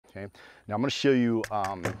okay? Now I'm gonna show you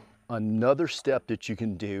another step that you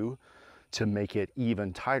can do to make it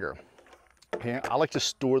even tighter. Okay, I like to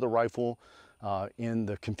store the rifle in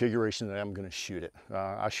the configuration that I'm gonna shoot it.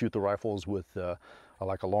 I shoot the rifles with, I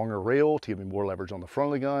like a longer rail to give me more leverage on the front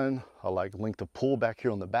of the gun. I like length of pull back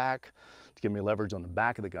here on the back to give me leverage on the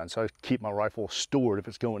back of the gun. So I keep my rifle stored, if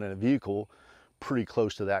it's going in a vehicle, pretty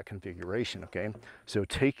close to that configuration, okay? So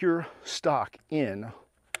take your stock in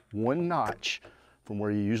one notch from where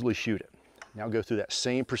you usually shoot it. Now go through that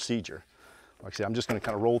same procedure. Like I said, I'm just gonna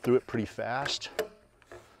kind of roll through it pretty fast,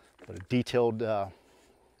 but a detailed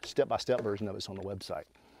step-by-step version of it's on the website.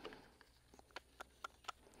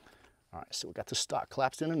 All right, so we got the stock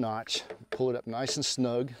collapsed in a notch. Pull it up nice and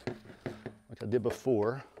snug, like I did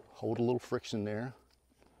before. Hold a little friction there.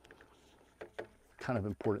 Kind of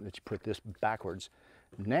important that you put this backwards.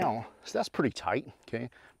 Now, so that's pretty tight, okay?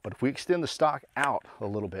 But if we extend the stock out a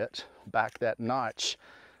little bit, back that notch,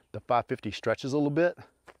 the 550 stretches a little bit,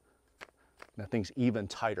 that thing's even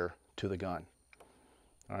tighter to the gun.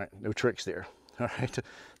 All right, no tricks there. All right,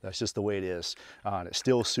 that's just the way it is. And it's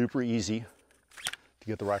still super easy to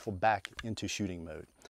get the rifle back into shooting mode.